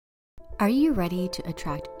Are you ready to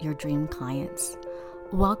attract your dream clients?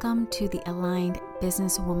 Welcome to the Aligned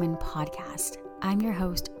Businesswoman Podcast. I'm your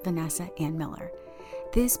host, Vanessa Ann Miller.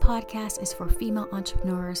 This podcast is for female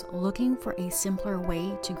entrepreneurs looking for a simpler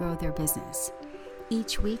way to grow their business.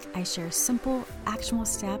 Each week, I share simple, actionable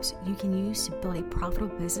steps you can use to build a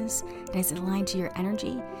profitable business that is aligned to your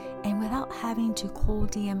energy and without having to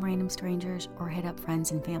cold DM random strangers or hit up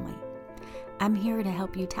friends and family. I'm here to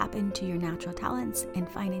help you tap into your natural talents and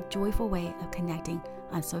find a joyful way of connecting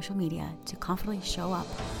on social media to confidently show up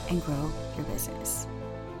and grow your business.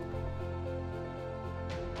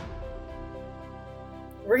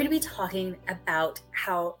 We're going to be talking about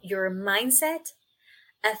how your mindset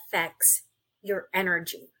affects your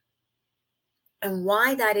energy and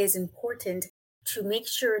why that is important to make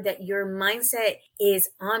sure that your mindset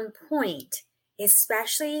is on point,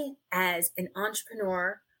 especially as an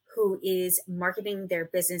entrepreneur who is marketing their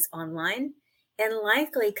business online and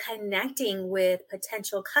likely connecting with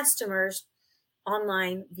potential customers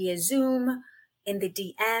online via Zoom, in the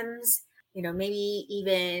DMs, maybe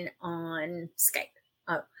even on Skype.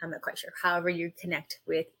 I'm not quite sure. However you connect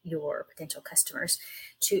with your potential customers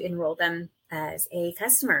to enroll them as a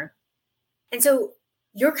customer. And so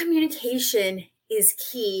your communication is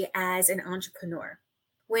key as an entrepreneur.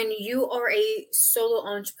 When you are a solo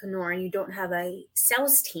entrepreneur and you don't have a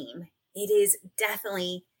sales team, it is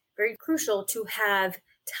definitely very crucial to have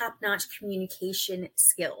top-notch communication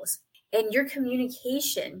skills. And your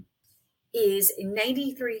communication is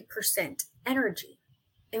 93% energy.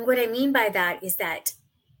 And what I mean by that is that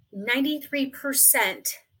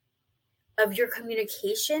 93% of your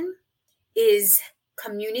communication is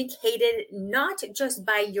communicated not just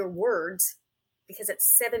by your words, because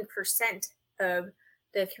it's 7% of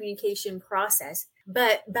the communication process,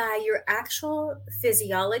 but by your actual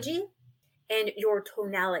physiology and your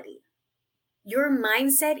tonality. Your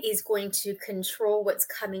mindset is going to control what's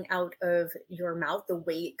coming out of your mouth, the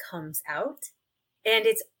way it comes out. And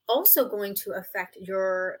it's also going to affect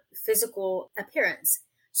your physical appearance.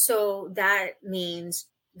 So that means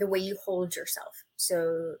the way you hold yourself.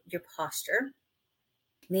 So your posture.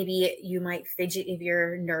 Maybe you might fidget if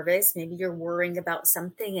you're nervous. Maybe you're worrying about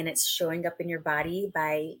something and it's showing up in your body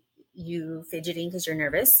by you fidgeting because you're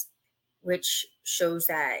nervous, which shows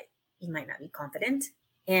that you might not be confident.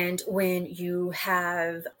 And when you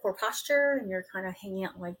have poor posture and you're kind of hanging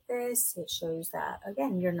out like this, it shows that,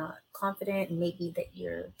 again, you're not confident and maybe that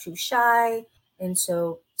you're too shy. And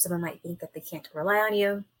so someone might think that they can't rely on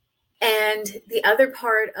you. And the other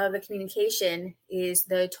part of the communication is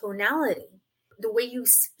the tonality. The way you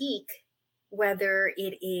speak, whether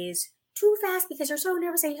it is too fast because you're so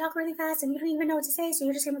nervous and you talk really fast and you don't even know what to say, so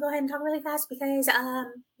you're just going to go ahead and talk really fast because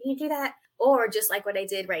you do that. Or just like what I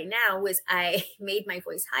did right now was I made my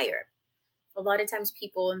voice higher. A lot of times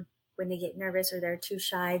people, when they get nervous or they're too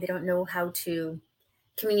shy, they don't know how to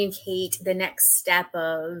communicate the next step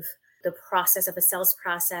of the process of a sales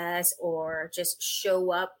process or just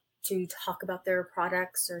show up to talk about their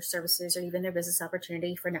products or services or even their business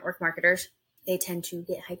opportunity. For network marketers, they tend to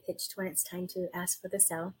get high-pitched when it's time to ask for the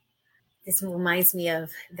sale. This reminds me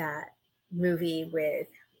of that movie with,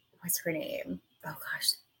 what's her name? Oh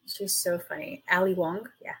gosh, she's so funny. Ali Wong.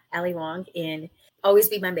 Yeah, Ali Wong in Always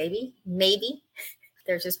Be My Baby. Maybe.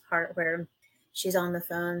 There's this part where she's on the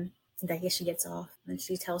phone and I guess she gets off and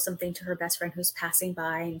she tells something to her best friend who's passing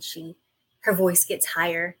by and her voice gets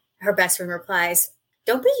higher. Her best friend replies,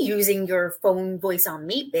 "Don't be using your phone voice on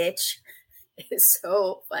me, bitch." It's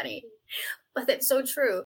so funny. But that's so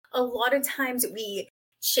true. A lot of times we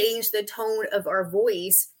change the tone of our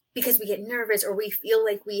voice because we get nervous or we feel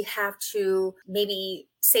like we have to maybe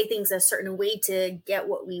say things a certain way to get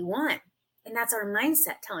what we want. And that's our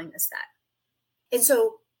mindset telling us that. And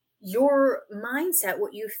so your mindset,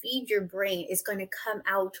 what you feed your brain, is going to come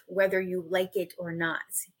out whether you like it or not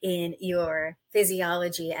in your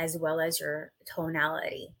physiology as well as your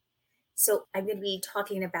tonality. So I'm going to be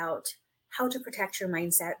talking about how to protect your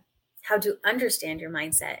mindset, how to understand your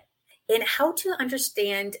mindset, and how to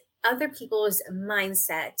understand other people's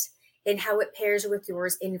mindset and how it pairs with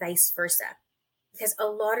yours and vice versa. Because a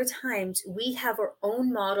lot of times we have our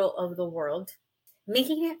own model of the world,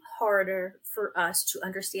 making it harder for us to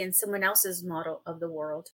understand someone else's model of the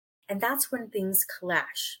world. And that's when things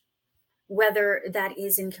clash. Whether that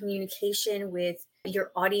is in communication with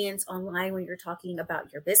your audience online when you're talking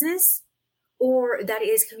about your business, or that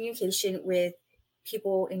is communication with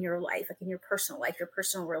people in your life, like in your personal life, your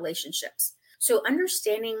personal relationships. So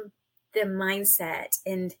understanding the mindset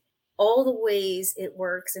and all the ways it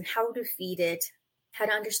works and how to feed it, how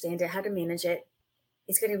to understand it, how to manage it,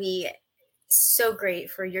 is going to be so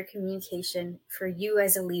great for your communication, for you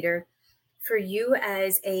as a leader, For you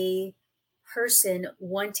as a person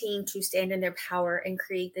wanting to stand in their power and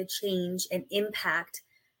create the change and impact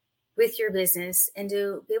with your business and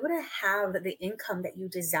to be able to have the income that you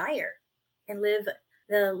desire and live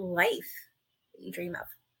the life that you dream of.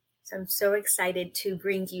 So I'm so excited to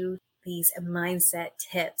bring you these mindset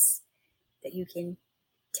tips that you can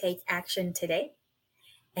take action today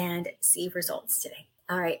and see results today.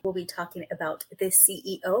 All right, we'll be talking about the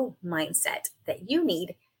CEO mindset that you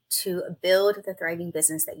need to build the thriving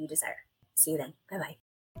business that you desire. See you then. Bye-bye.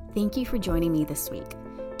 Thank you for joining me this week.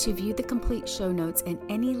 To view the complete show notes and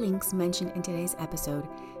any links mentioned in today's episode,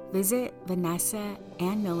 visit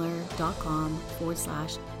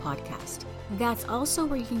vanessaandmiller.com/podcast. That's also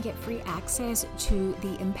where you can get free access to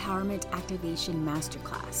the Empowerment Activation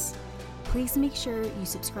Masterclass. Please make sure you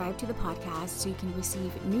subscribe to the podcast so you can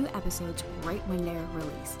receive new episodes right when they're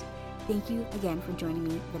released. Thank you again for joining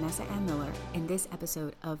me, Vanessa Ann Miller, in this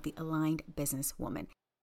episode of The Aligned Businesswoman.